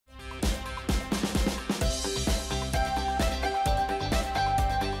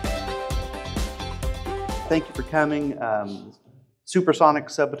Thank you for coming. Supersonic,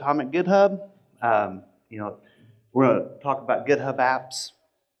 Subatomic, GitHub. We're going to talk about GitHub apps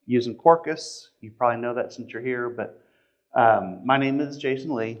using Quarkus. You probably know that since you're here, but my name is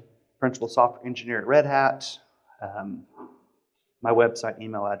Jason Lee, Principal Software Engineer at Red Hat. My website,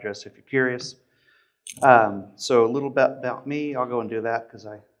 email address if you're curious. So a little bit about me. I'll go and do that because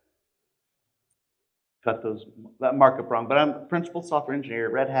I got that markup wrong. But I'm Principal Software Engineer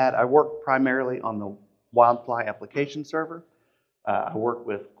at Red Hat. I work primarily on the Wildfly application server. I work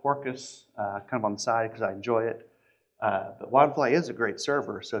with Quarkus kind of on the side because I enjoy it. But Wildfly is a great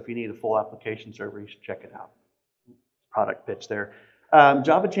server, so if you need a full application server, you should check it out. Product pitch there.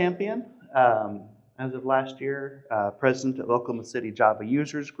 Java champion, as of last year, president of Oklahoma City Java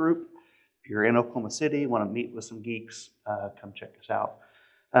Users Group. If you're in Oklahoma City, want to meet with some geeks, come check us out.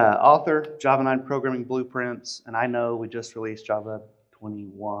 Author, Java 9 Programming Blueprints, and I know we just released Java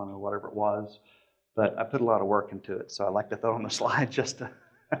 21 or whatever it was, but I put a lot of work into it, so I like to throw on the slide just to,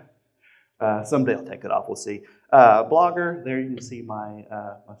 someday I'll take it off, we'll see. Blogger, there you can see my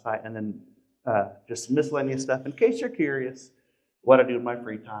site, and then just miscellaneous stuff. In case you're curious what I do in my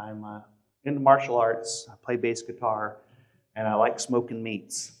free time, into martial arts, I play bass guitar, and I like smoking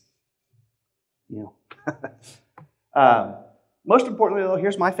meats. You know. Most importantly, though,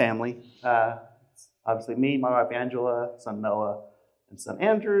 here's my family. Obviously me, my wife Angela, son Noah, and son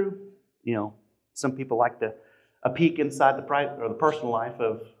Andrew. You know, some people like a peek inside the private or the personal life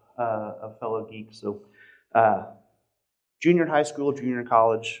of fellow geeks. So, junior in high school, junior in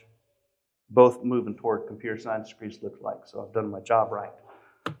college, both moving toward computer science degrees looks like. So I've done my job right.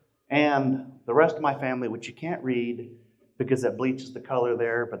 And the rest of my family, which you can't read because that bleaches the color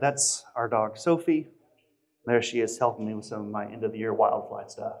there, but that's our dog Sophie. There she is helping me with some of my end of the year Wildfly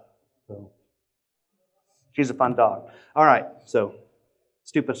stuff. So she's a fun dog. All right, so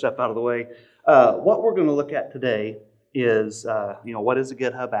stupid stuff out of the way. What we're going to look at today is, what is a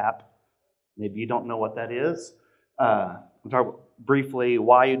GitHub app? Maybe you don't know what that is. We'll talk briefly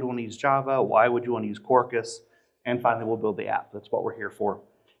why you'd want to use Java, why would you want to use Quarkus, and finally we'll build the app. That's what we're here for.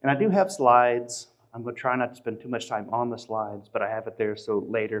 And I do have slides. I'm going to try not to spend too much time on the slides, but I have it there so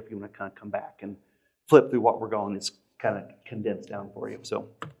later if you want to kind of come back and flip through what we're going, it's kind of condensed down for you. So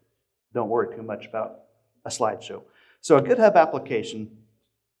don't worry too much about a slideshow. So a GitHub application,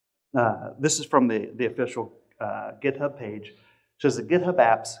 this is from the official GitHub page, says that GitHub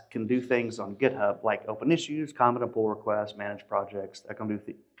apps can do things on GitHub like open issues, comment and pull requests, manage projects. That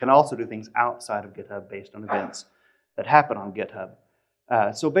can also do things outside of GitHub based on events that happen on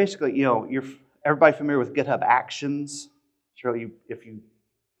GitHub. So basically, everybody familiar with GitHub Actions? Surely if you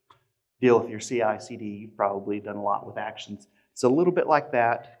deal with your CI/CD, you've probably done a lot with Actions. It's a little bit like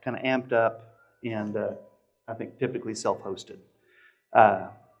that, kind of amped up, and I think typically self-hosted.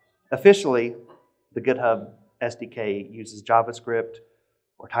 Officially, the GitHub SDK uses JavaScript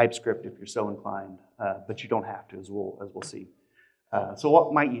or TypeScript if you're so inclined, but you don't have to, as we'll see. So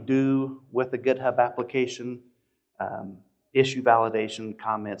what might you do with the GitHub application? Issue validation,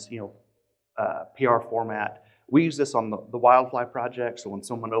 comments, PR format. We use this on the Wildfly project, so when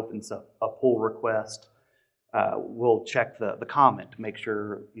someone opens a pull request, we'll check the comment to make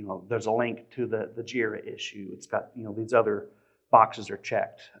sure there's a link to the JIRA issue. It's got these other boxes are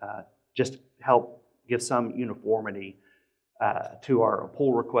checked. Just help give some uniformity to our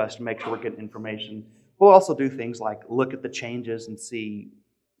pull request to make sure we're getting information. We'll also do things like look at the changes and see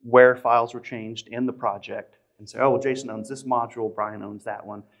where files were changed in the project and say, oh, well, Jason owns this module, Brian owns that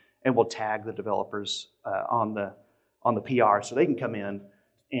one. And we'll tag the developers on the PR so they can come in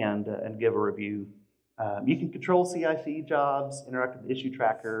and give a review. You can control CI/CD jobs, interact with the issue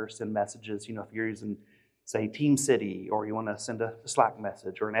tracker, send messages. If you're using, say, TeamCity, or you want to send a Slack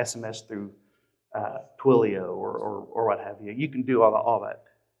message or an SMS through Twilio or what have you, you can do all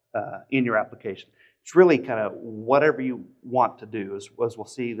that in your application. It's really kind of whatever you want to do. As we'll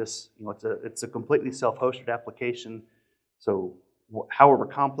see, this it's a completely self-hosted application, so however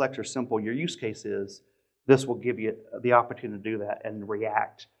complex or simple your use case is, this will give you the opportunity to do that and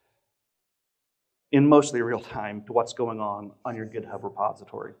react in mostly real time to what's going on your GitHub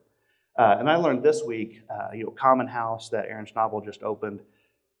repository. And I learned this week, Common House that Erin Schnabel just opened,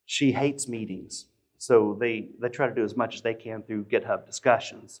 she hates meetings. So they try to do as much as they can through GitHub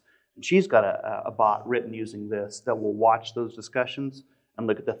discussions. And she's got a bot written using this that will watch those discussions and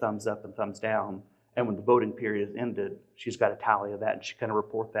look at the thumbs up and thumbs down. And when the voting period is ended, she's got a tally of that, and she kind of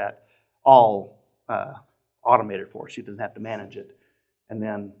report that all automated for her. She doesn't have to manage it. And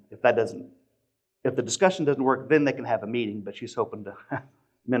then if the discussion doesn't work, then they can have a meeting, but she's hoping to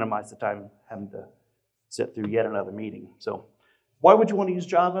minimize the time having to sit through yet another meeting. So why would you want to use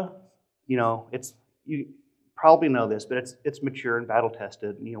Java? probably know this, but it's mature and battle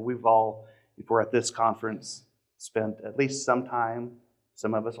tested. You know, we've all, if we're at this conference, spent at least some time,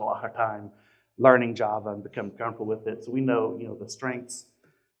 some of us a lot of time, learning Java and become comfortable with it. So we know, you know, the strengths.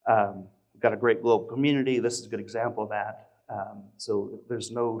 We've got a great global community. This is a good example of that. So there's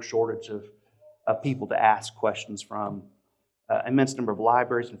no shortage of people to ask questions from. Immense number of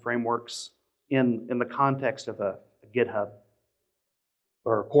libraries and frameworks in the context of a GitHub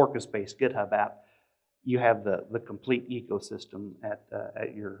or a Quarkus-based GitHub app. You have the complete ecosystem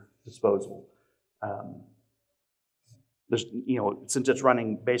at your disposal. There's, you know, since it's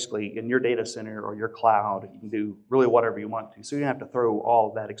running basically in your data center or your cloud, you can do really whatever you want to. So you don't have to throw all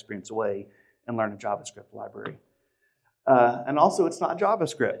of that experience away and learn a JavaScript library. And also, it's not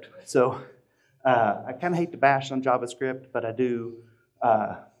JavaScript. So I kind of hate to bash on JavaScript, but I do.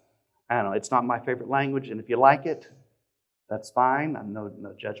 I don't know. It's not my favorite language, and if you like it, that's fine. I'm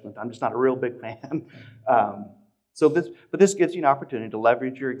no judgment. I'm just not a real big fan. But this gives you an opportunity to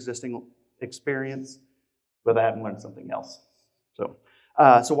leverage your existing experience without having learned something else. So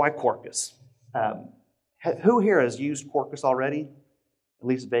why Quarkus? Who here has used Quarkus already? At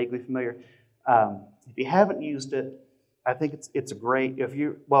least vaguely familiar. If you haven't used it, I think it's a great. If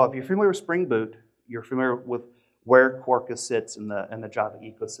you're familiar with Spring Boot, you're familiar with where Quarkus sits in the Java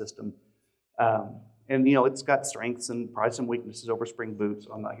ecosystem. And you know, it's got strengths and probably some weaknesses over Spring Boot,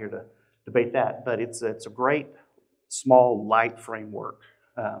 so I'm not here to debate that. But it's a great, small, light framework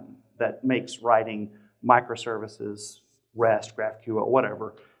that makes writing microservices, REST, GraphQL,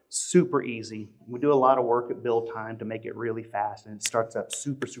 whatever, super easy. We do a lot of work at build time to make it really fast, and it starts up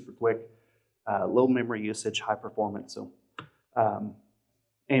super, super quick, low memory usage, high performance. So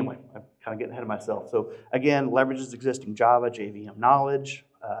anyway, I'm kind of getting ahead of myself. So again, leverages existing Java, JVM knowledge,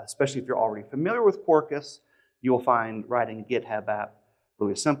 especially if you're already familiar with Quarkus, you will find writing a GitHub app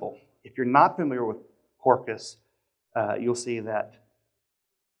really simple. If you're not familiar with Quarkus, you'll see that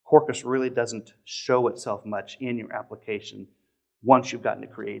Quarkus really doesn't show itself much in your application once you've gotten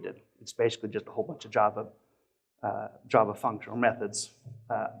it created. It's basically just a whole bunch of Java functional methods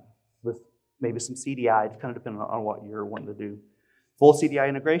with maybe some CDI, kind of depending on what you're wanting to do. Full CDI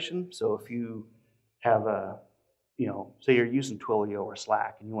integration, so if you have say you're using Twilio or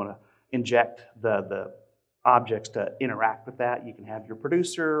Slack and you want to inject the objects to interact with that, you can have your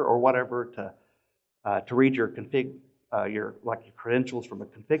producer or whatever to read your config, your credentials from a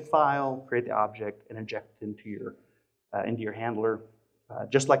config file, create the object, and inject it into your handler,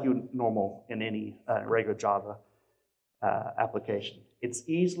 just like you would normal in any regular Java application. It's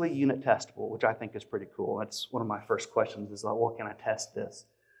easily unit testable, which I think is pretty cool. That's one of my first questions is, well, can I test this?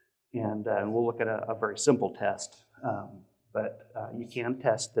 And we'll look at a very simple test, but you can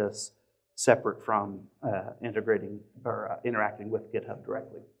test this separate from integrating or interacting with GitHub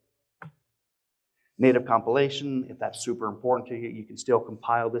directly. Native compilation, if that's super important to you, you can still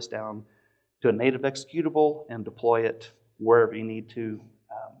compile this down to a native executable and deploy it wherever you need to,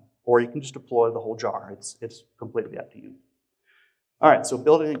 or you can just deploy the whole jar. It's completely up to you. All right, so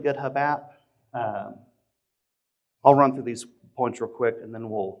building a GitHub app. I'll run through these points real quick, and then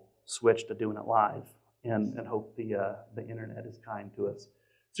we'll switch to doing it live, and hope the internet is kind to us.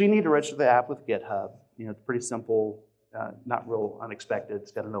 So you need to register the app with GitHub. You know, it's pretty simple, not real unexpected.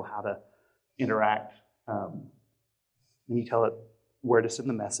 It's got to know how to interact. And you tell it where to send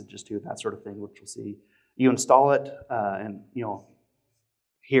the messages to, that sort of thing, which we'll see. You install it, and you know,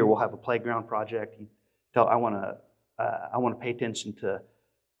 here we'll have a playground project. You tell I want to pay attention to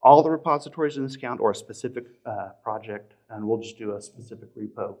all the repositories in this account or a specific project, and we'll just do a specific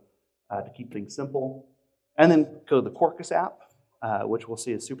repo to keep things simple. And then go to the Quarkus app, which we'll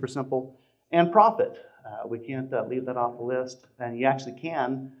see is super simple. And profit. We can't leave that off the list. And you actually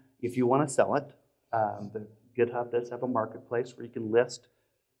can, if you want to sell it. The GitHub does have a marketplace where you can list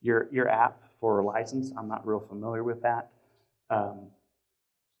your app for a license. I'm not real familiar with that.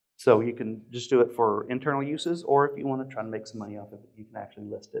 So you can just do it for internal uses, or if you want to try to make some money off of it, you can actually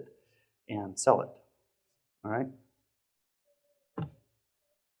list it and sell it. All right?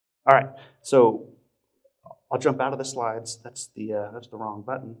 All right, so I'll jump out of the slides. That's the wrong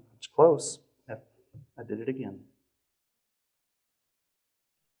button. It's close. I did it again.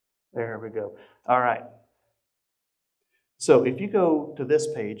 There we go. All right. So if you go to this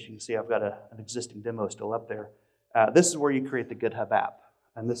page, you can see I've got an existing demo still up there. This is where you create the GitHub app.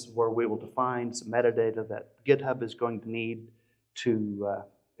 And this is where we will define some metadata that GitHub is going to need to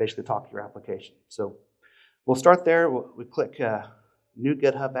basically talk to your application. So we'll start there. We click New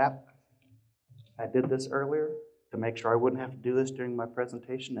GitHub App. I did this earlier to make sure I wouldn't have to do this during my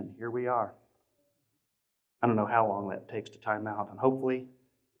presentation, and here we are. I don't know how long that takes to time out, and hopefully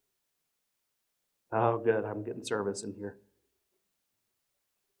Oh, good. I'm getting service in here.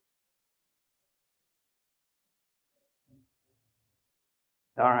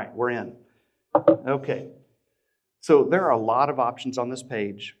 All right, we're in. Okay. So there are a lot of options on this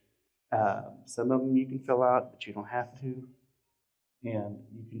page. Some of them you can fill out, but you don't have to. And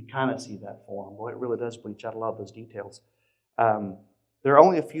you can kind of see that form. Boy, it really does bleach out a lot of those details. There are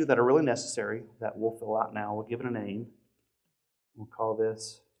only a few that are really necessary that we'll fill out now. We'll give it a name. We'll call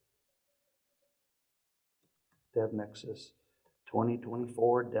this Devnexus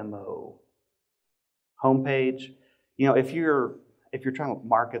 2024 demo. Homepage. You know, if you're trying to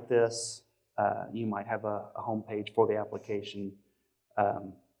market this, you might have a homepage for the application.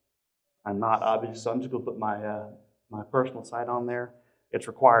 I'm not obvious, so I'm just going to put my my personal site on there. It's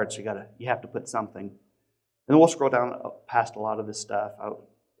required, so you have to put something. And then we'll scroll down past a lot of this stuff. I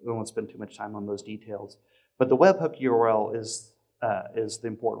don't want to spend too much time on those details. But the webhook URL is the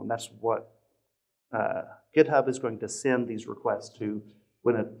important one. That's what GitHub is going to send these requests to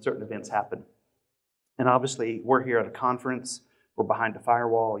when certain events happen. And obviously, we're here at a conference. We're behind a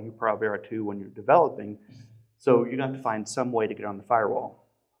firewall. You probably are too when you're developing. So you're going to have to find some way to get on the firewall,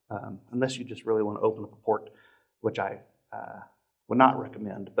 unless you just really want to open up a port, which I would not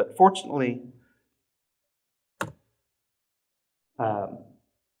recommend. But fortunately,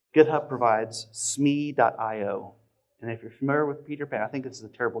 GitHub provides sme.io. And if you're familiar with Peter Pan, I think this is a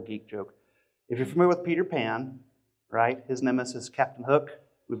terrible geek joke. If you're familiar with Peter Pan, right, his nemesis is Captain Hook.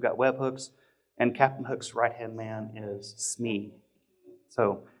 We've got webhooks. And Captain Hook's right-hand man is SME.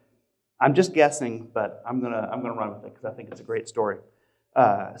 So I'm just guessing, but I'm gonna run with it because I think it's a great story.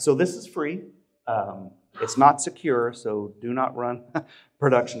 So this is free. It's not secure, so do not run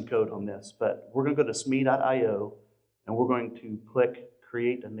production code on this. But we're going to go to sme.io, and we're going to click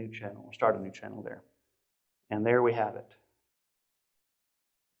Create a New Channel, or Start a New Channel there. And there we have it.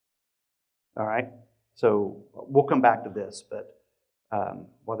 All right. So we'll come back to this, but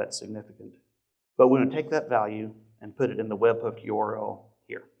well, that's significant. But we're going to take that value and put it in the webhook URL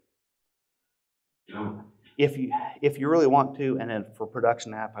here. If you really want to, and then for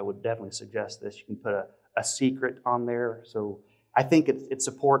production app, I would definitely suggest this. You can put a secret on there. So I think it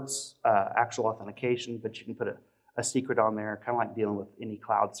supports actual authentication, but you can put a secret on there, kind of like dealing with any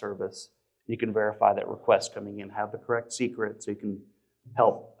cloud service. You can verify that requests coming in have the correct secret, so you can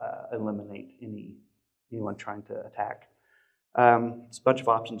help eliminate anyone trying to attack. There's a bunch of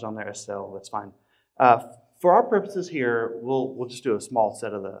options on there, SL, that's fine. For our purposes here, we'll just do a small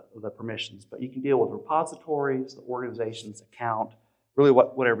set of the permissions, but you can deal with repositories, the organization's account, really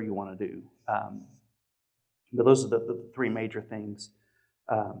whatever you want to do. But those are the three major things.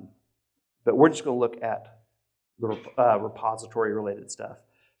 But we're just going to look at the repository-related stuff.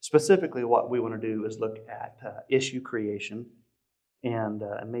 Specifically, what we want to do is look at issue creation and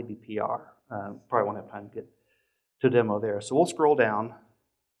maybe PR. Probably won't have time to get to demo there. So we'll scroll down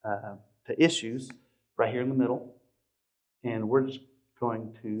to issues right here in the middle, and we're just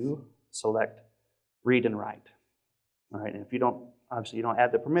going to select read and write. All right, and if you don't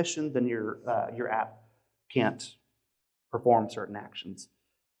add the permission, then your app can't perform certain actions.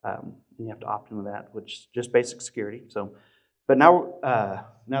 And you have to opt into that, which is just basic security. So, but now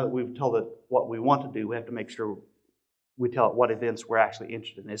that we've told it what we want to do, we have to make sure we tell it what events we're actually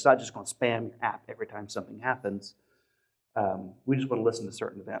interested in. It's not just going to spam your app every time something happens. We just want to listen to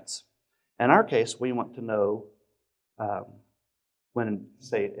certain events. In our case, we want to know when,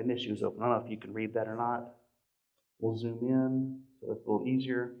 say, an issue is open. I don't know if you can read that or not. We'll zoom in so it's a little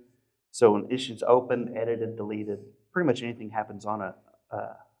easier. So when issue's open, edited, deleted, pretty much anything happens on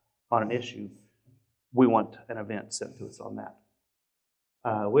an issue, we want an event sent to us on that.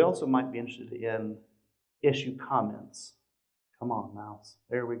 We also might be interested in issue comments. Come on, mouse.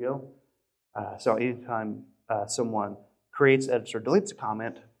 There we go. So anytime someone creates, edits, or deletes a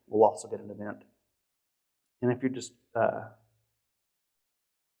comment, we'll also get an event. And if you're just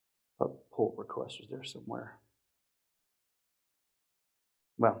pull request is there somewhere.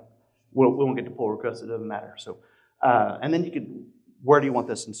 Well, we won't get to pull requests. It doesn't matter. So, and then you can. Where do you want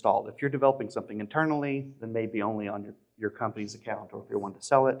this installed? If you're developing something internally, then maybe only on your company's account, or if you want to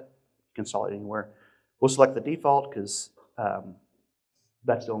sell it, you can install it anywhere. We'll select the default because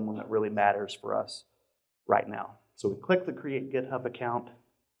that's the only one that really matters for us right now. So we click the Create GitHub account,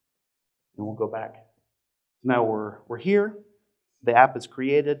 and we'll go back. Now we're here. The app is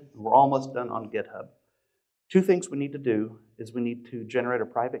created. We're almost done on GitHub. Two things we need to do is we need to generate a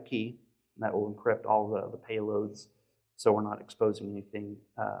private key, and that will encrypt all the payloads so we're not exposing anything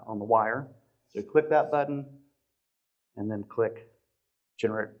on the wire. So click that button, and then click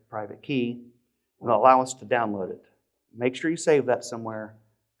Generate Private Key, and it'll allow us to download it. Make sure you save that somewhere,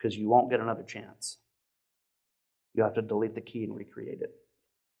 because you won't get another chance. You'll have to delete the key and recreate it.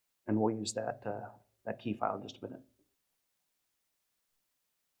 And we'll use that key file in just a minute.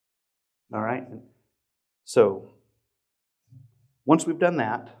 All right, so once we've done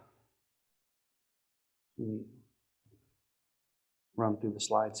that, let me run through the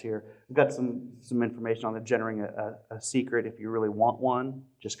slides here. We've got some information on the generating a secret if you really want one.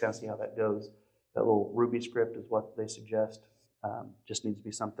 Just kind of see how that goes. That little Ruby script is what they suggest. Just needs to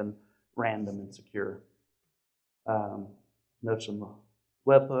be something random and secure. Notes on the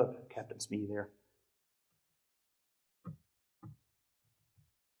webhook, Captain Smee there.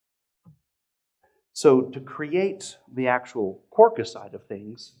 So to create the actual Quarkus side of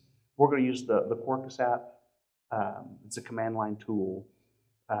things, we're going to use the Quarkus app. It's a command line tool.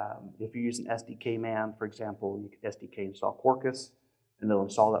 If you use an SDK man, for example, you can SDK install Quarkus, and it'll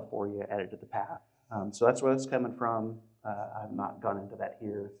install that for you, add it to the path. So that's where it's coming from. I've not gone into that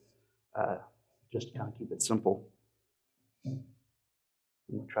here, just to kind of keep it simple. I'm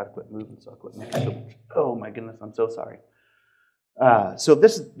going to try to quit moving so I quit making so much. Oh my goodness, I'm so sorry. So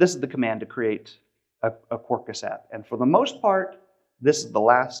this is the command to create a Quarkus app. And for the most part, this is the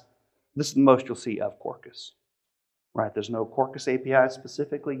most you'll see of Quarkus. Right? There's no Quarkus API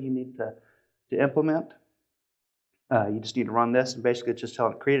specifically you need to implement. You just need to run this, and basically just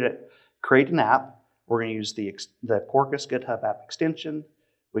tell it create an app. We're going to use the Quarkus GitHub app extension.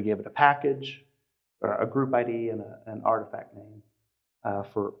 We give it a package, or a group ID, and an artifact name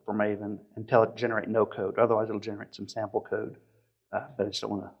for Maven, and tell it to generate no code. Otherwise, it'll generate some sample code, but I just don't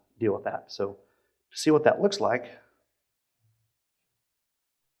want to deal with that. So to see what that looks like,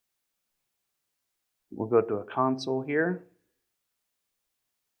 we'll go to a console here.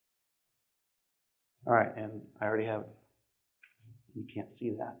 All right, and I already have, you can't see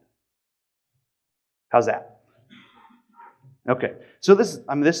that. How's that? Okay, so this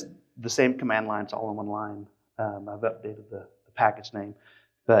is the same command line, it's all in one line. I've updated the package name,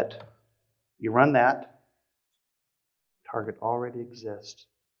 but you run that, target already exists.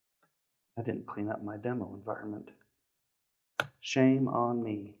 I didn't clean up my demo environment. Shame on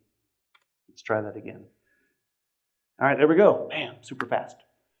me. Let's try that again. All right, there we go. Bam, super fast.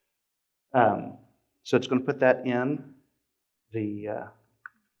 So it's going to put that in the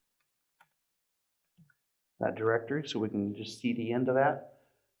that directory, so we can just cd into that.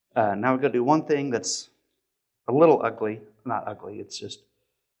 Now we're going to do one thing that's a little ugly. Not ugly, it's just,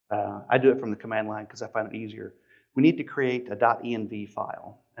 I do it from the command line because I find it easier. We need to create a .env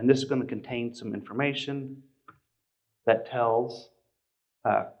file, and this is going to contain some information that tells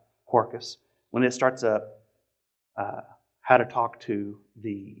Quarkus when it starts up how to talk to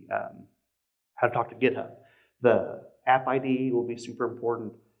GitHub. The app ID will be super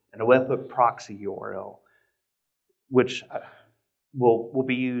important, and a webhook proxy URL, which will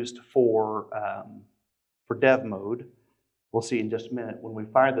be used for dev mode. We'll see in just a minute. When we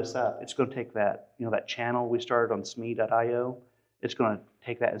fire this up, it's going to take that, that channel we started on sme.io. It's going to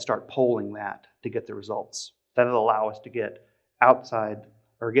take that and start polling that to get the results. That'll allow us to get outside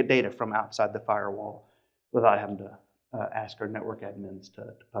or get data from outside the firewall without having to ask our network admins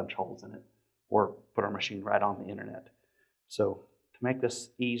to punch holes in it or put our machine right on the internet. So to make this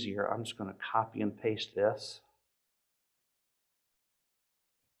easier, I'm just going to copy and paste this.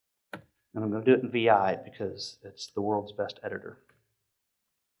 And I'm going to do it in VI because it's the world's best editor.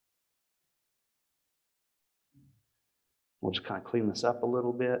 We'll just kind of clean this up a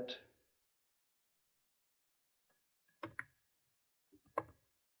little bit.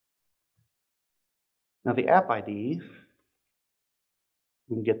 Now the app ID,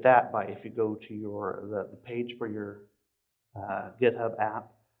 we can get that by if you go to the page for your GitHub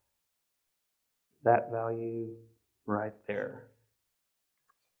app, that value right there.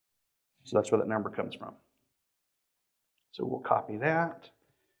 So that's where that number comes from. So we'll copy that,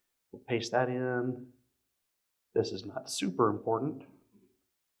 we'll paste that in. This is not super important.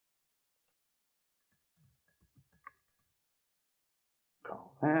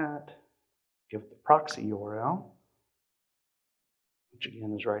 Call that, give it the proxy URL, which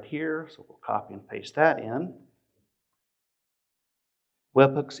again is right here. So we'll copy and paste that in.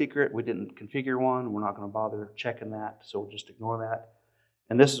 Webhook secret, we didn't configure one. We're not going to bother checking that, so we'll just ignore that.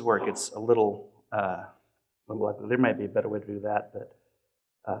 And this is where it gets a little ugly. There might be a better way to do that, but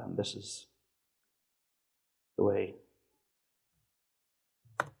this is the way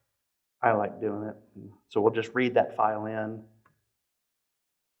I like doing it. So we'll just read that file in.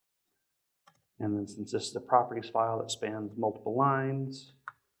 And then since this is a properties file that spans multiple lines,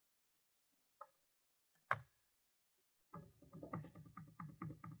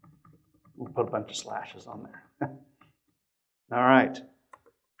 we'll put a bunch of slashes on there. All right.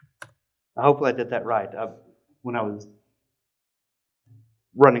 Hopefully I did that right. When I was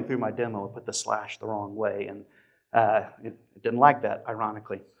running through my demo, I put the slash the wrong way, and it didn't like that,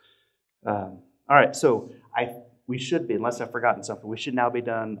 ironically. All right, so we should be, unless I've forgotten something, we should now be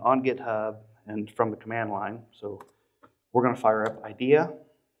done on GitHub and from the command line. So we're going to fire up IDEA,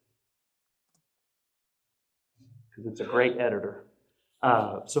 because it's a great editor.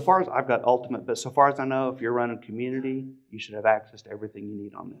 So far as I've got Ultimate, but so far as I know, if you're running community, you should have access to everything you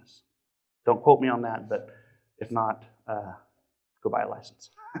need on this. Don't quote me on that, but if not, go buy a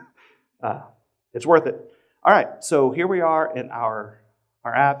license. It's worth it. All right, so here we are in our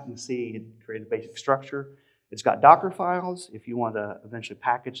app. You can see it created a basic structure. It's got Docker files. If you want to eventually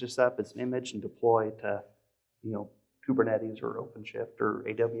package this up as an image and deploy to, Kubernetes or OpenShift or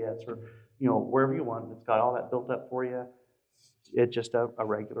AWS or, wherever you want, it's got all that built up for you. It's just a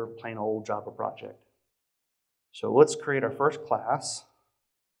regular, plain old Java project. So let's create our first class.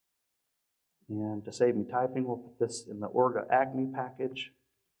 And to save me typing, we'll put this in the Orga Acme package.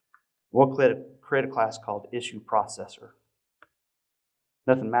 We'll create a class called Issue Processor.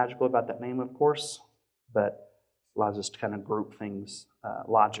 Nothing magical about that name, of course, but allows us to kind of group things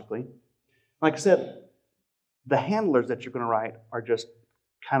logically. Like I said, the handlers that you're going to write are just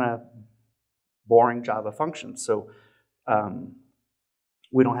kind of boring Java functions. So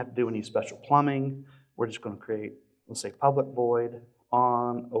we don't have to do any special plumbing. We're just going to create, let's say, public void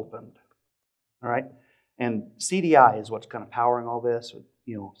on opened. All right, and CDI is what's kind of powering all this.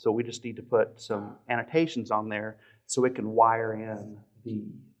 So we just need to put some annotations on there so it can wire in the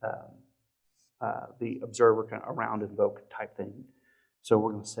observer kind of around invoke type thing. So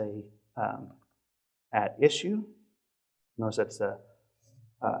we're going to say at issue. Notice that's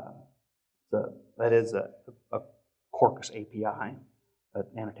that is a Quarkus API.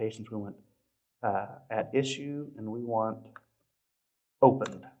 Annotations we want at issue, and we want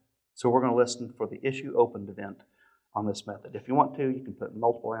opened. So we're going to listen for the issue opened event on this method. If you want to, you can put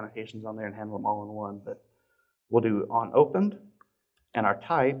multiple annotations on there and handle them all in one, but we'll do on opened, and our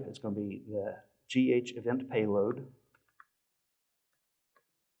type is going to be the GH event payload.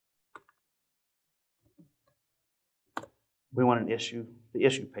 We want the issue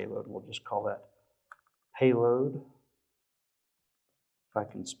payload, and we'll just call that payload, if I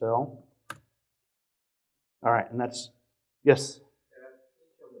can spell. All right, and that's, yes?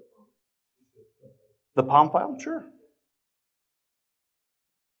 The POM file? Sure.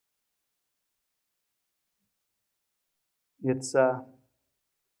 It's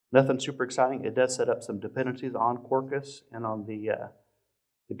nothing super exciting. It does set up some dependencies on Quarkus and on the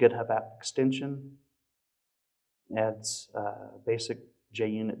GitHub app extension. Adds basic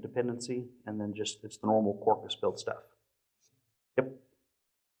JUnit dependency, and then just it's the normal Quarkus build stuff. Yep.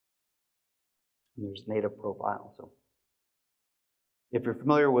 And there's native profile. So if you're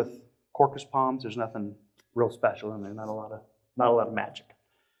familiar with Quarkus POMs, there's nothing real special in there. Not a lot of magic.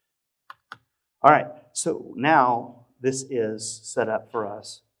 All right. So now this is set up for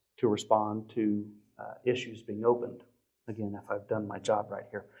us to respond to issues being opened. Again, if I've done my job right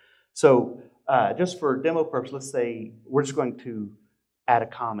here. So just for demo purpose, let's say we're just going to add a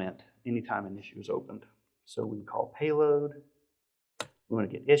comment anytime an issue is opened. So we can call payload. We want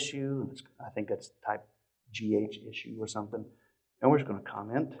to get issue. I think that's type GH issue or something. And we're just going to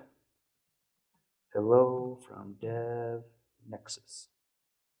comment, hello from Devnexus.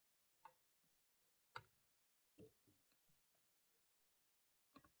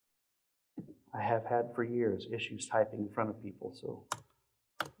 I have had for years issues typing in front of people, so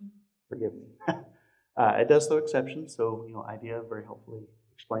forgive me. It does throw exceptions, so IDEA very helpfully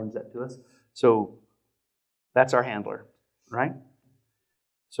explains that to us. So that's our handler, right?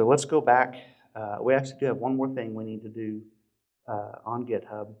 So let's go back. We actually do have one more thing we need to do on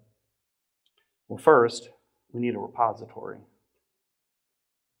GitHub. Well, first, we need a repository.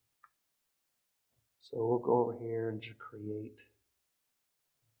 So we'll go over here and just create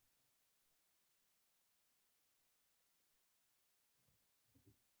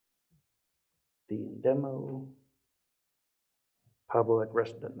demo, public,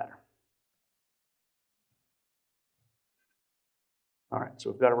 rest doesn't matter. All right,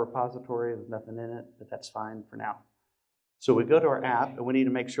 so we've got a repository, there's nothing in it, but that's fine for now. So we go to our app, and we need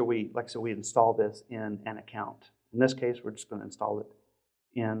to make sure we install this in an account. In this case, we're just going to install it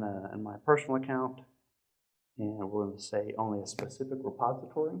in my personal account, and we're going to say only a specific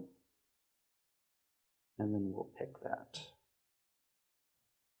repository, and then we'll pick that.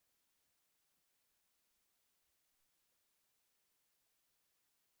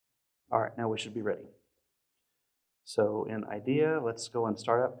 All right, now we should be ready. So in IDEA, let's go and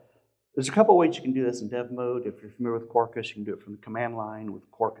start up. There's a couple ways you can do this in dev mode. If you're familiar with Quarkus, you can do it from the command line with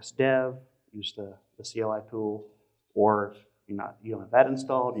Quarkus dev. use the CLI tool, or if you don't have that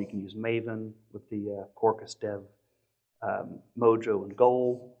installed, you can use Maven with the Quarkus Dev Mojo and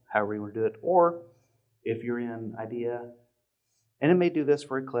Goal, however you want to do it. Or if you're in IDEA, and it may do this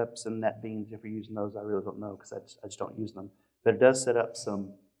for Eclipse and NetBeans if you're using those. I really don't know because I just don't use them. But it does set up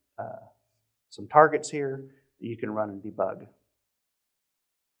some targets here that you can run and debug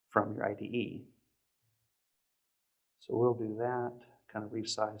from your IDE. So we'll do that, kind of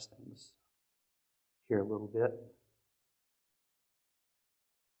resize things here a little bit.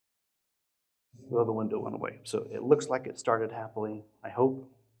 Well, the window went away. So it looks like it started happily, I hope.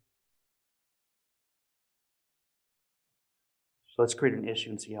 So let's create an issue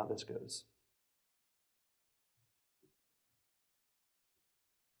and see how this goes.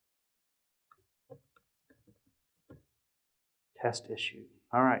 Test issue.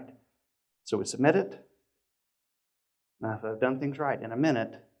 All right. So we submit it. Now, if I've done things right, in a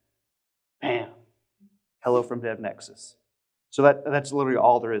minute, bam, hello from Devnexus. So that's literally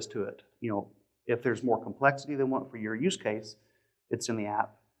all there is to it. If there's more complexity than one for your use case, it's in the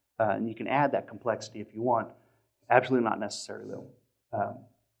app, and you can add that complexity if you want. Absolutely not necessary though.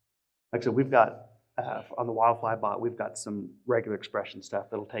 Like I said, we've got on the Wildfly bot, we've got some regular expression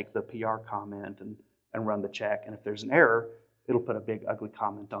stuff that'll take the PR comment and run the check, and if there's an error, it'll put a big ugly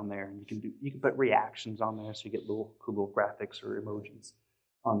comment on there, and you can put reactions on there, so you get cool little graphics or emojis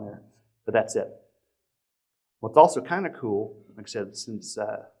on there. But that's it. What's also kind of cool, like I said, since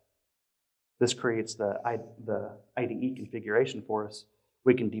this creates the IDE configuration for us,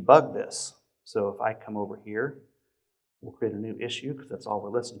 we can debug this. So if I come over here, we'll create a new issue because that's all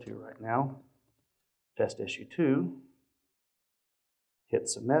we're listening to right now. Test issue 2. Hit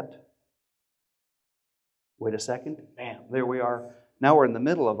submit. Wait a second. Bam, there we are. Now we're in the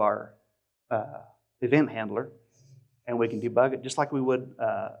middle of our event handler, and we can debug it just like we would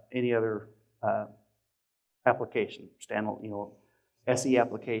any other application, standalone, SE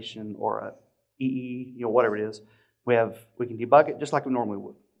application or a EE, whatever it is. We can debug it just like we normally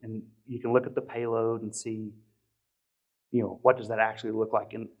would, and you can look at the payload and see, what does that actually look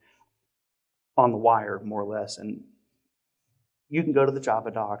like on the wire, more or less. And you can go to the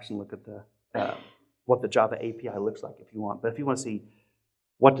Java docs and look at the what the Java API looks like if you want. But if you want to see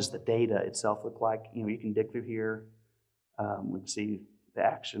what does the data itself look like, you can dig through here. We can see the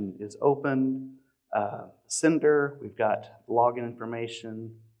action is opened, sender. We've got login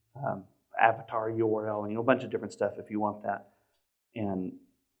information, avatar URL, a bunch of different stuff if you want that. And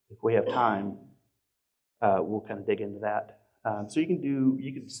if we have time, we'll kind of dig into that. So you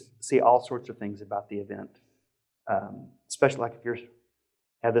can see all sorts of things about the event, especially like if you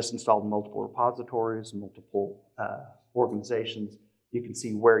have this installed in multiple repositories, multiple organizations, you can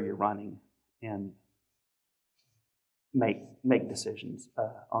see where you're running and make decisions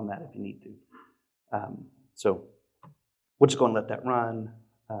on that if you need to. So we'll just go and let that run,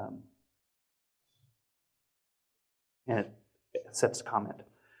 and it sets a comment.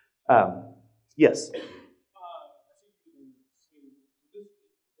 Yes?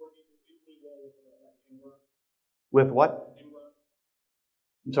 With what?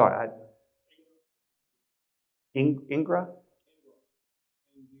 I'm sorry, Ingra?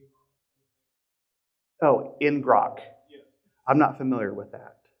 Oh, Ngrok. I'm not familiar with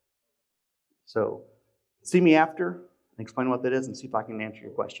that. So see me after and explain what that is and see if I can answer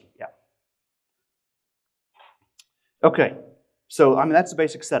your question. Yeah. Okay, so that's the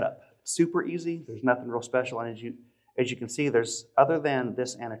basic setup. Super easy. There's nothing real special. And as you can see, other than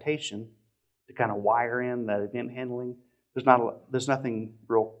this annotation to kind of wire in that event handling, there's nothing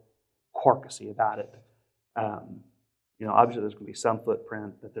real Quarkusy about it. Obviously there's going to be some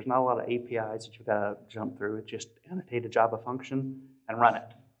footprint, but there's not a lot of APIs that you've got to jump through. It's just annotate a Java function and run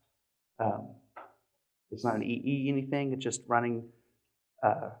it. It's not an EE anything. It's just running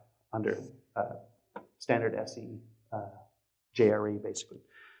under standard SE JRE basically.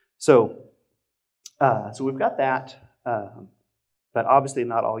 So we've got that, but obviously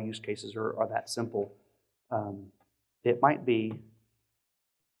not all use cases are that simple. It might be,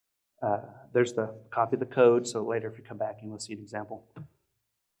 there's the copy of the code, so later if you come back and we'll see an example.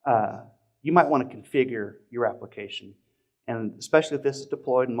 You might want to configure your application, and especially if this is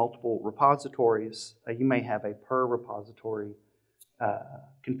deployed in multiple repositories, you may have a per repository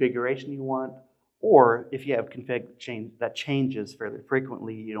configuration you want, or if you have config that changes fairly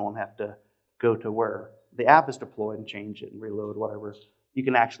frequently, you don't have to go to where the app is deployed and change it and reload, whatever. You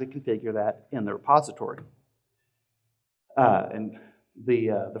can actually configure that in the repository. And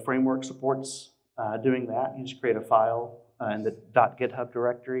the framework supports doing that. You just create a file in the .github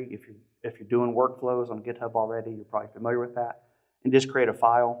directory. If you're doing workflows on GitHub already, you're probably familiar with that. And just create a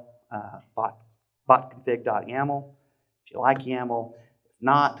file botconfig.yaml. If you like YAML, if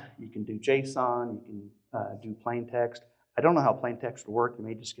not, you can do JSON, you can do plain text. I don't know how plain text would work. You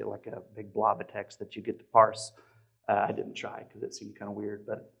may just get like a big blob of text that you get to parse. I didn't try because it seemed kind of weird,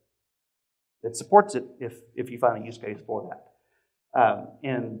 but it supports it if you find a use case for that.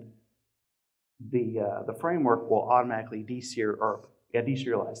 And the framework will automatically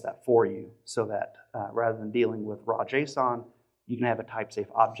deserialize that for you so that rather than dealing with raw JSON, you can have a type-safe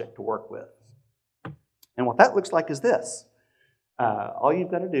object to work with. And what that looks like is this. All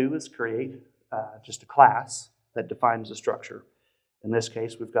you've got to do is create just a class that defines the structure. In this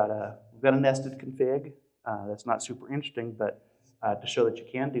case, we've got a nested config. That's not super interesting, but to show that you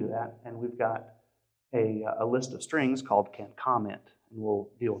can do that. And we've got a list of strings called can comment, and we'll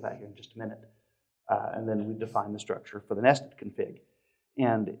deal with that here in just a minute. And then we define the structure for the nested config.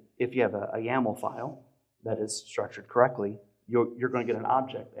 And if you have a YAML file that is structured correctly, you're going to get an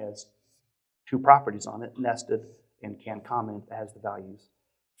object that has two properties on it, nested and can comment, that has the values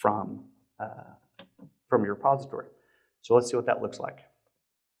from your repository. So let's see what that looks like.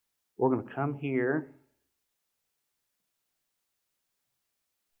 We're going to come here.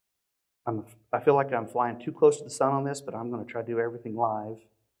 I feel like I'm flying too close to the sun on this, but I'm going to try to do everything live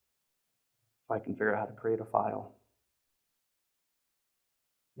if I can figure out how to create a file.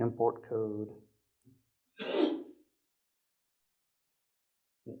 Import code.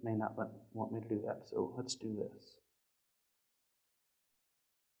 It may not want me to do that, so let's do this.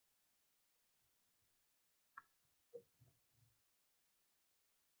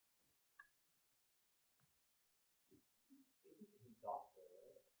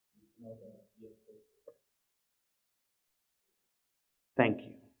 Thank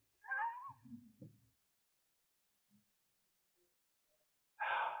you.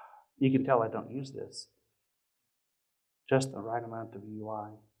 You can tell I don't use this. Just the right amount of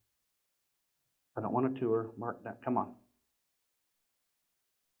UI. I don't want a tour. Mark that. Come on.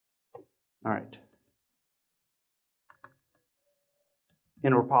 All right.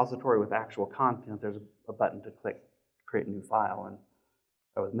 In a repository with actual content, there's a button to click create a new file, and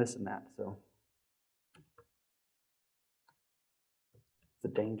I was missing that. So the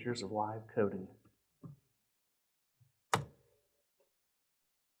dangers of live coding.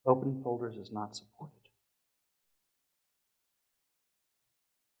 Open folders is not supported.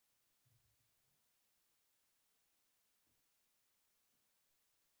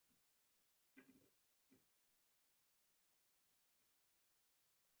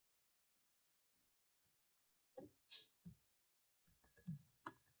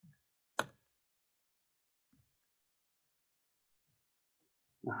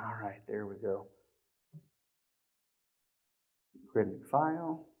 All right, there we go. Create a new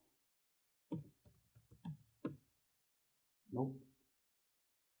file. Nope.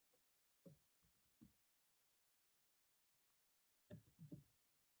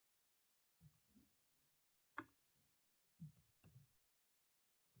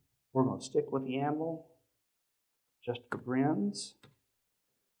 We're going to stick with YAML just for grins.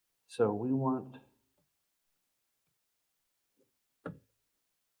 So we want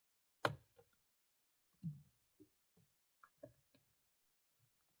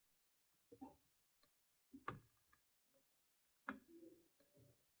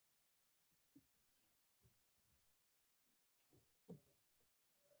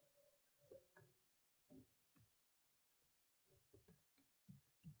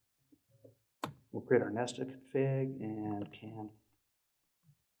we'll create our nested config and can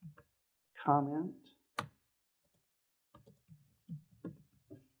comment.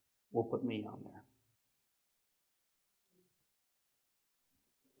 We'll put me on there.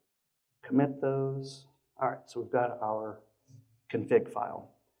 Commit those. All right, so we've got our config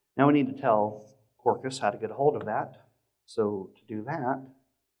file. Now we need to tell Quarkus how to get a hold of that. So to do that,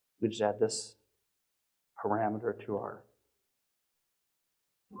 we just add this parameter to our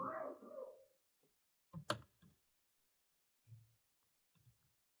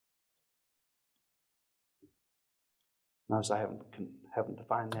notice I haven't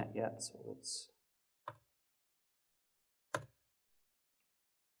defined that yet, so let's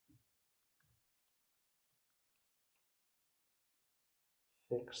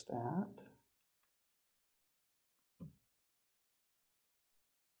fix that.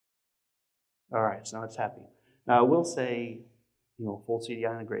 All right, so now it's happy. Now I will say, full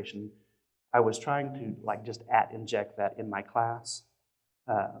CDI integration. I was trying to just inject that in my class,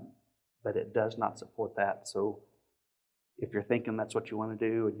 but it does not support that. So if you're thinking that's what you want to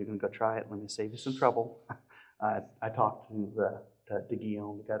do and you're going to go try it, let me save you some trouble. I talked to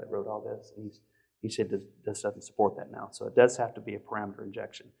Guillaume, the guy that wrote all this, and he said this doesn't support that now. So it does have to be a parameter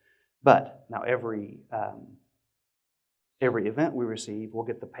injection. But now every event we receive, we'll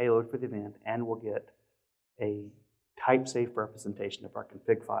get the payload for the event, and we'll get a type-safe representation of our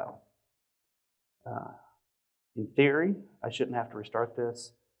config file. In theory, I shouldn't have to restart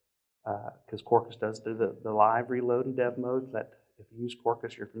this because Quarkus does do the live reload in dev mode that if you use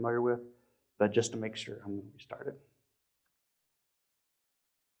Quarkus you're familiar with, but just to make sure, I'm going to restart it.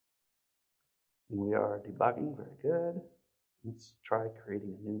 And we are debugging, very good. Let's try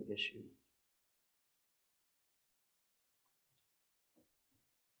creating a new issue.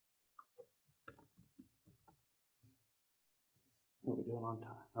 What are we doing on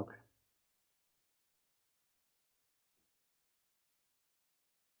time? Okay.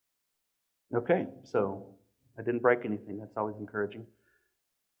 Okay, so I didn't break anything. That's always encouraging.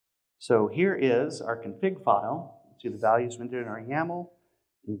 So here is our config file. See the values we entered in our YAML.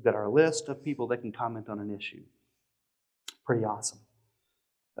 We've got our list of people that can comment on an issue. Pretty awesome.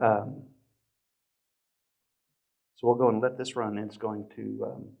 So we'll go and let this run, and it's going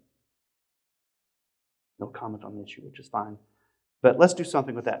to comment on the issue, which is fine. But let's do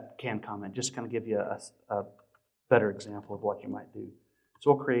something with that can comment, just to kind of give you a better example of what you might do.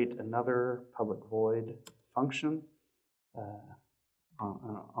 So we'll create another public void function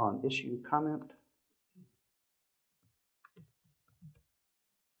on issue comment.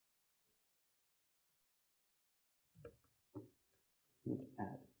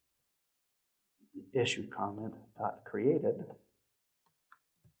 Add issue comment dot created.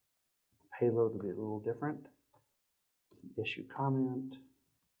 Payload will be a little different. Issue comment.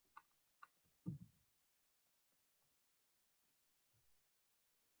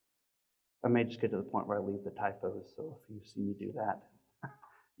 I may just get to the point where I leave the typos, so if you see me do that,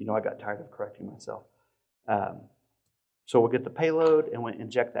 you know I got tired of correcting myself. So we'll get the payload and we'll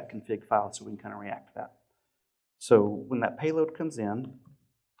inject that config file so we can kind of react to that. So when that payload comes in,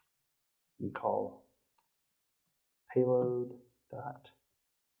 we call payload dot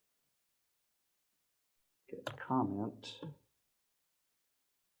get comment.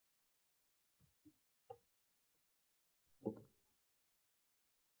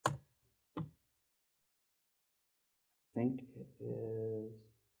 I think it is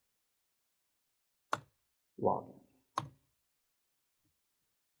login.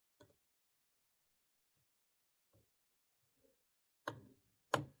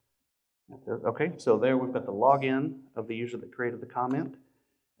 Okay, so there we've got the login of the user that created the comment,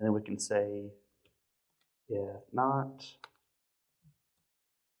 and then we can say if not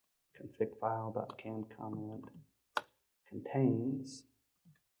config file.can comment contains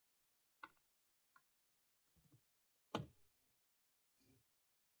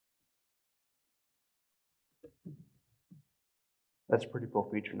that's a pretty cool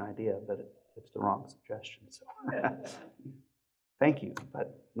feature and idea, but it's the wrong suggestion. So thank you,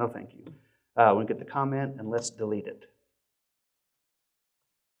 but no thank you. We get the comment and let's delete it.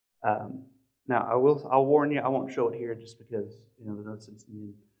 Now I'll warn you, I won't show it here just because there's no sense in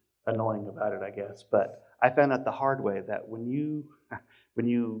being annoying about it, I guess. But I found out the hard way that when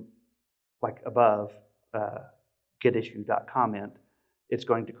you like above getIssue.comment, it's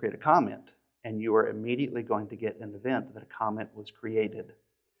going to create a comment, and you are immediately going to get an event that a comment was created.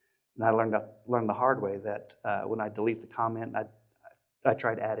 And I learned the hard way that when I delete the comment, I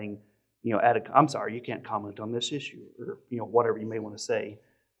tried adding, I'm sorry, you can't comment on this issue, or whatever you may want to say.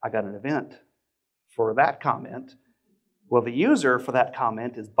 I got an event for that comment. Well, the user for that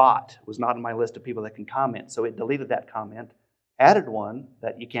comment is bot. It was not in my list of people that can comment, so it deleted that comment, added one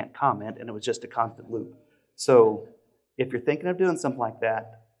that you can't comment, and it was just a constant loop. So if you're thinking of doing something like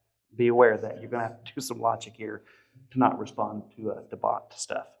that, be aware that you're going to have to do some logic here to not respond to bot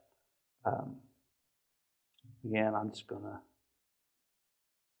stuff. Again, I'm just going to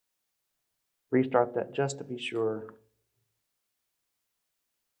restart that just to be sure.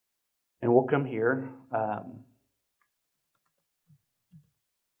 And we'll come here.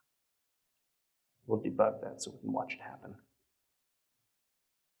 We'll debug that so we can watch it happen.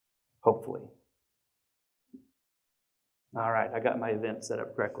 Hopefully. All right, I got my event set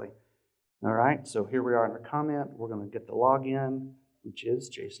up correctly. All right, so here we are in our comment. We're going to get the login, which is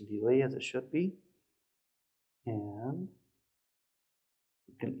Jason D. Lee, as it should be. And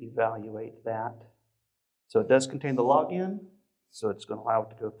we can evaluate that. So it does contain the login, so it's going to allow it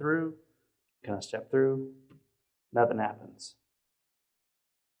to go through, kind of step through. Nothing happens.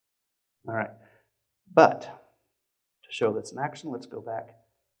 All right, but to show this in action, let's go back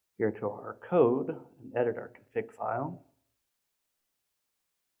here to our code and edit our config file.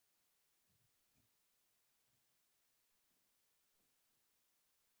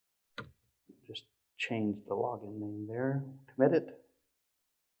 Just change the login name there, commit it.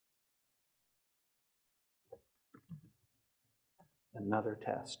 another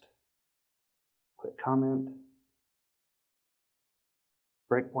test. Click comment.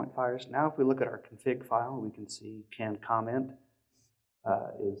 Breakpoint fires. Now if we look at our config file, we can see can comment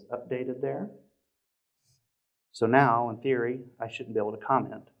is updated there. So now, in theory, I shouldn't be able to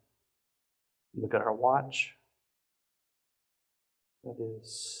comment. Look at our watch. That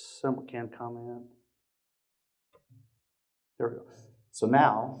is somewhere can comment. There we go. So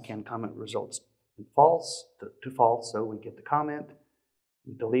now can comment results in false to false. So we get the comment,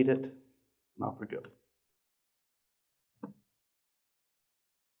 we delete it, and off we go.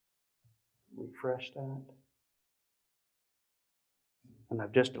 Refresh that. And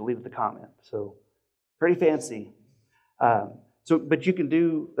I've just deleted the comment. So pretty fancy. But you can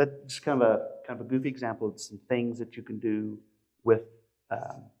do that. Just kind of a goofy example of some things that you can do with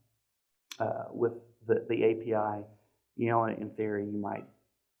the API. You know, in theory, you might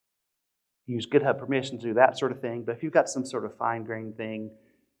use GitHub permissions to do that sort of thing. But if you've got some sort of fine-grained thing,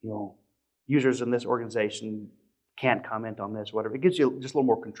 you know, users in this organization can't comment on this, whatever. It gives you just a little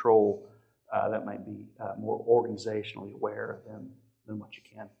more control that might be more organizationally aware than what you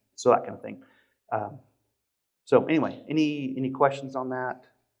can. So that kind of thing. So anyway, any questions on that?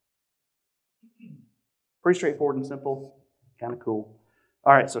 Pretty straightforward and simple, kind of cool.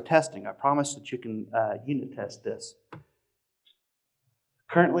 All right, so testing. I promise that you can unit test this.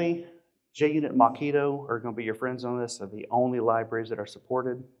 Currently, JUnit and Mockito are going to be your friends on this. They're the only libraries that are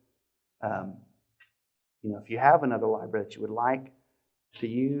supported. You know, if you have another library that you would like to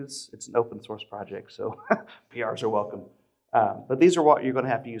use, it's an open source project, so PRs are welcome. But these are what you're going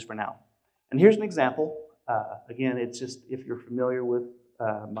to have to use for now. And here's an example. Again, it's just if you're familiar with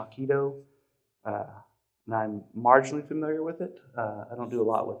Mockito, and I'm marginally familiar with it. I don't do a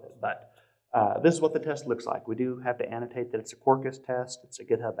lot with it, but this is what the test looks like. We do have to annotate that it's a Quarkus test, it's a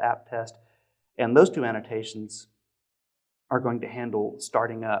GitHub app test, and those two annotations are going to handle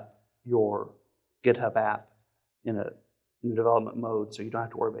starting up your GitHub app in a development mode, so you don't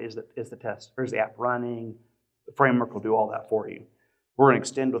have to worry about is the test, or is the app running? The framework will do all that for you. We're going to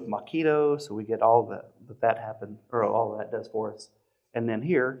extend with Mockito, so we get all that happen, or all that does for us. And then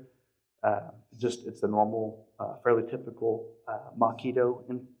here, it's the normal, fairly typical Mockito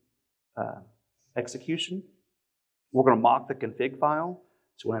execution. We're going to mock the config file,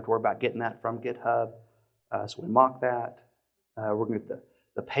 so we don't have to worry about getting that from GitHub. So we mock that. We're going to get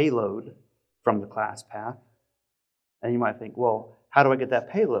the payload from the class path. And you might think, well, how do I get that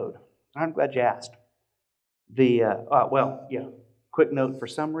payload? I'm glad you asked. Quick note, for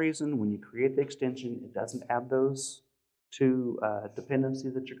some reason, when you create the extension, it doesn't add those two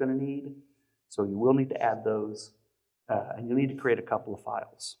dependencies that you're going to need. So you will need to add those, and you'll need to create a couple of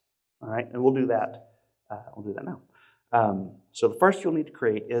files. All right, and we'll do that. We'll do that now. So the first you'll need to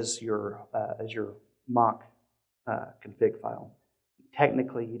create is your mock config file.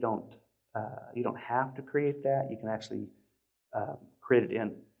 Technically, you don't have to create that. You can actually create it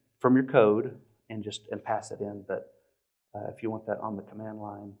in from your code and pass it in. But if you want that on the command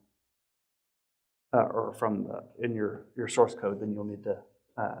line or in your source code, then you'll need to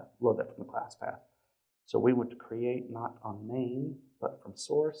load that from the class path. So we want to create not on main, but from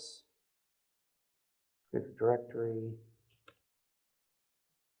source. Create a directory.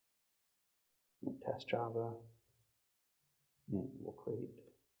 Test Java. And we'll create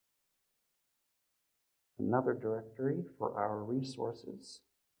another directory for our resources.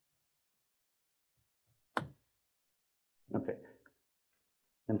 Okay.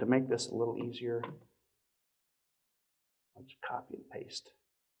 And to make this a little easier, I'll just copy and paste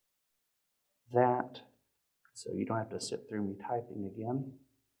that so you don't have to sit through me typing again.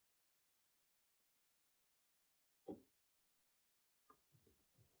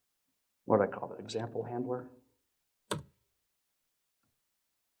 What do I call it? Example handler.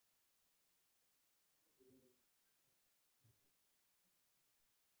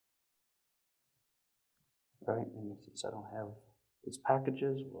 Right, and since I don't have those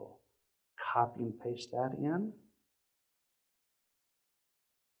packages, we'll copy and paste that in.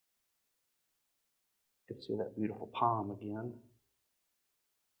 You can see that beautiful palm again.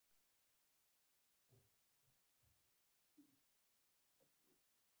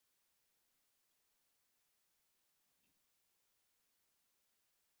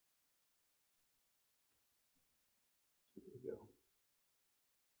 Here we go.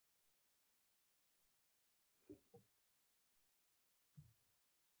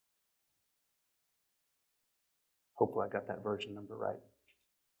 Hopefully I got that version number right.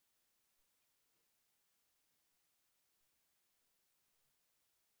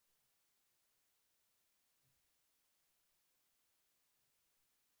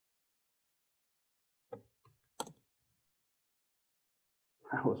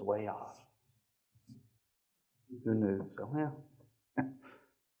 I was way off. Who knew? So, yeah.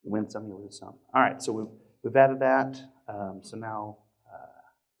 You win some, you lose some. All right, so we've added that. So now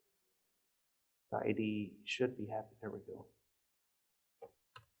the ID should be happy. There we go.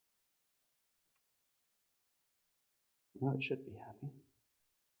 Well, it should be happy.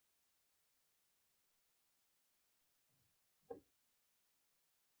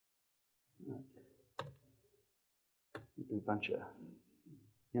 Do a bunch of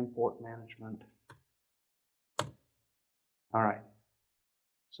import management. All right.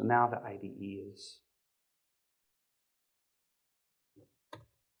 So now the IDE is.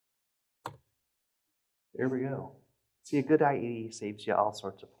 There we go. See, a good IDE saves you all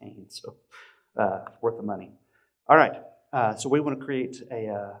sorts of pain, so it's worth the money. All right. So we want to create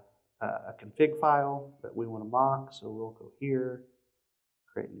a config file that we want to mock. So we'll go here,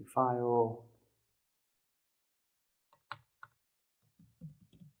 create a new file.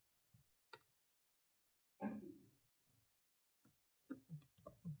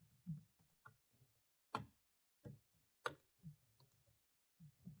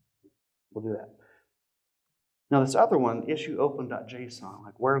 We'll do that. Now this other one, issueopen.json,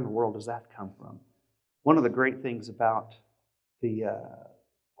 like where in the world does that come from? One of the great things about the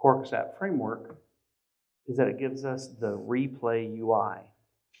Quarkus app framework is that it gives us the replay UI.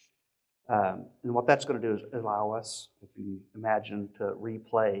 And what that's going to do is allow us, if you imagine, to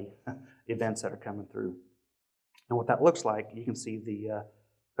replay events that are coming through. And what that looks like, you can see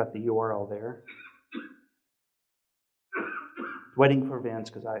got the URL there. Waiting for events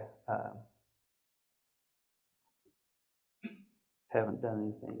because I haven't done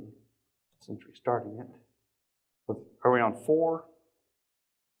anything since restarting it. Are we on 4?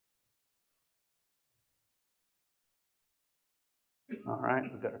 All right,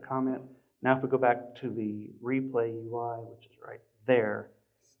 we've got our comment. Now if we go back to the replay UI, which is right there,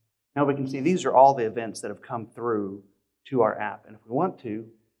 now we can see these are all the events that have come through to our app. And if we want to,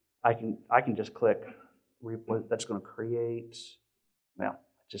 I can just click replay. That's going to create, well,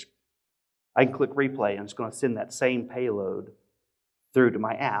 I can click replay and it's going to send that same payload through to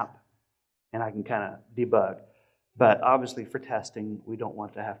my app and I can kind of debug. But obviously for testing, we don't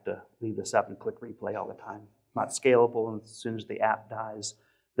want to have to leave this up and click replay all the time. It's not scalable, and as soon as the app dies,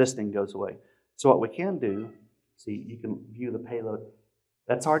 this thing goes away. So what we can do, see, you can view the payload.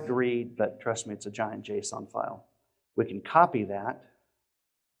 That's hard to read, but trust me, it's a giant JSON file. We can copy that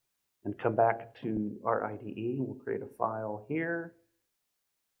and come back to our IDE. We'll create a file here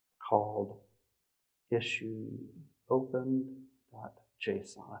called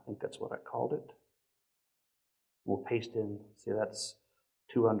issueopen.json. I think that's what I called it. We'll paste in, see, that's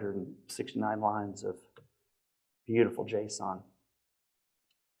 269 lines of beautiful JSON.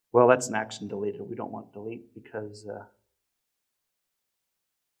 Well, that's an action deleted. We don't want delete because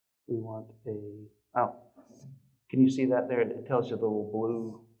we want oh, can you see that there? It tells you the little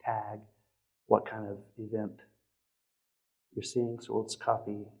blue tag, what kind of event you're seeing. So let's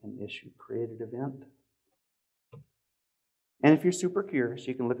copy an issue created event. And if you're super curious,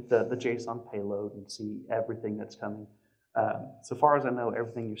 you can look at the JSON payload and see everything that's coming. So far as I know,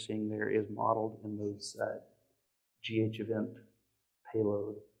 everything you're seeing there is modeled in those GH event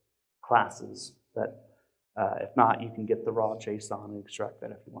payload classes. But if not, you can get the raw JSON and extract that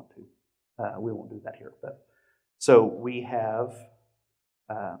if you want to. We won't do that here. But so we have,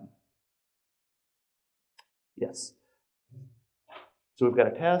 yes. So we've got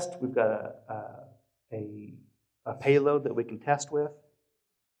a test. We've got a payload that we can test with.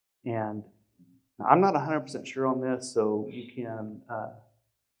 And I'm not 100% sure on this, so you can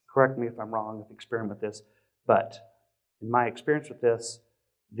correct me if I'm wrong, if you experiment with this. But in my experience with this,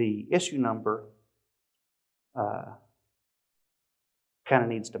 the issue number kind of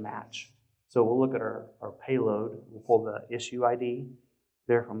needs to match. So we'll look at our payload. We'll pull the issue ID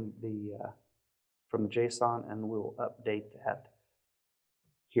there from the JSON, and we'll update that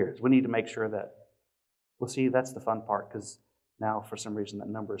here. So we need to make sure that, well, see, that's the fun part, because now for some reason that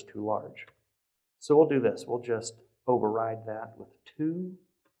number is too large. So we'll do this. We'll just override that with 2.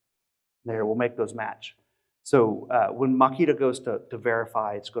 There, we'll make those match. So when Makito goes to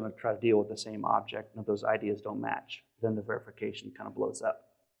verify, it's going to try to deal with the same object, and if those IDs don't match, then the verification kind of blows up.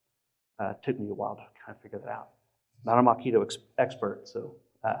 It took me a while to kind of figure that out. Not a Makito expert, so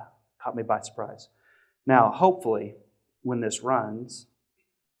caught me by surprise. Now, hopefully, when this runs,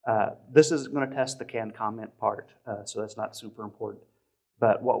 this is going to test the canned comment part, so that's not super important.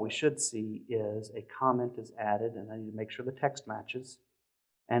 But what we should see is a comment is added, and I need to make sure the text matches.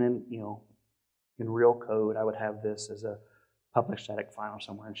 And in real code, I would have this as a published static file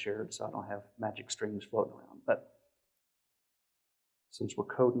somewhere and shared, so I don't have magic strings floating around. But since we're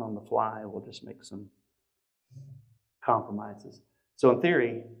coding on the fly, we'll just make some compromises. So in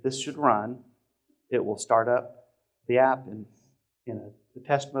theory, this should run. It will start up the app in a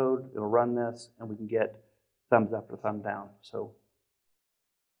test mode. It'll run this, and we can get thumbs up or thumb down. So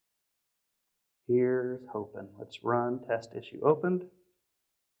here's hoping. Let's run test issue opened.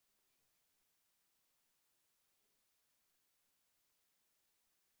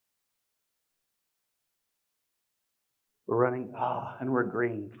 We're running, and we're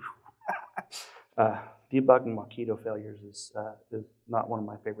green. Debugging Mockito failures is not one of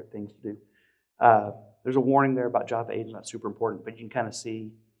my favorite things to do. There's a warning there about Java 8 is not super important, but you can kind of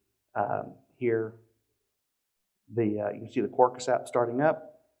see here, you can see the Quarkus app starting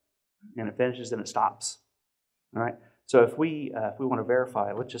up, and it finishes and it stops. All right. So if we want to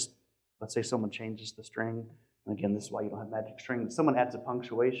verify, let's say someone changes the string, and again, this is why you don't have magic string. Someone adds a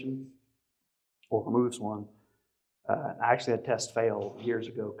punctuation or removes one. I actually had a test fail years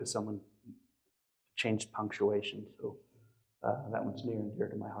ago because someone changed punctuation, so that one's near and dear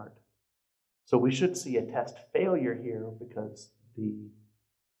to my heart. So we should see a test failure here because the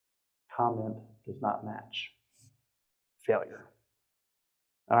comment does not match failure.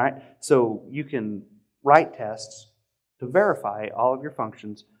 All right, so you can write tests to verify all of your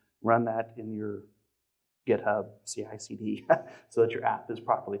functions, run that in your GitHub CI/CD so that your app is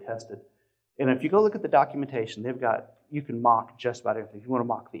properly tested. And if you go look at the documentation, you can mock just about everything. If you want to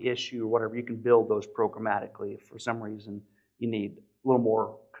mock the issue or whatever, you can build those programmatically. If for some reason you need a little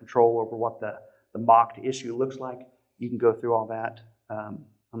more control over what the mocked issue looks like, you can go through all that. I'm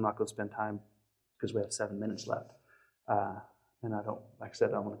not going to spend time because we have 7 minutes left. And I don't, like I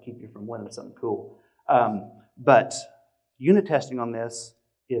said, I want to keep you from winning something cool. But unit testing on this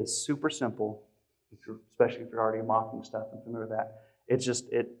is super simple, especially if you're already mocking stuff and familiar with that. It's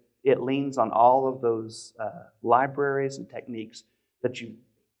just, it leans on all of those libraries and techniques that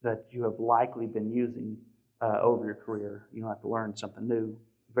you have likely been using over your career. You don't have to learn something new.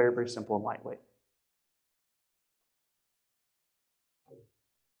 Very, very simple and lightweight.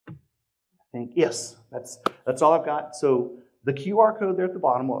 I think, yes, that's all I've got. So the QR code there at the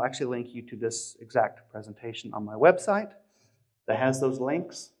bottom will actually link you to this exact presentation on my website that has those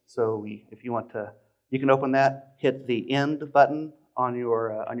links. So if you want to, you can open that, hit the end button on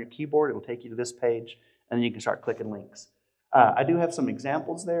your keyboard. It will take you to this page, and then you can start clicking links. I do have some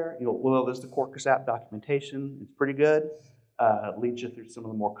examples there. Well, there's the Quarkus app documentation. It's pretty good. It leads you through some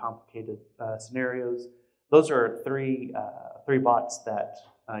of the more complicated scenarios. Those are three bots that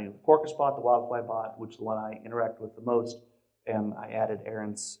the Quarkus bot, the Wildfly bot, which is the one I interact with the most, and I added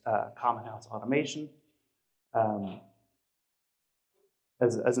Aaron's Common House automation.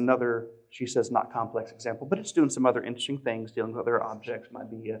 As another, she says, not complex example, but it's doing some other interesting things, dealing with other objects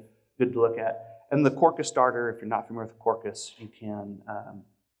might be good to look at. And the Quarkus starter, if you're not familiar with Quarkus, you can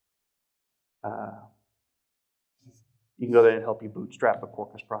go there and help you bootstrap a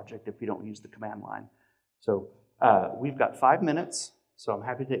Quarkus project if you don't use the command line. So we've got 5 minutes, so I'm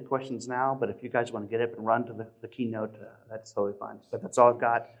happy to take questions now, but if you guys want to get up and run to the keynote, that's totally fine. But that's all I've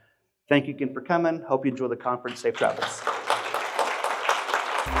got. Thank you again for coming. Hope you enjoy the conference. Safe travels.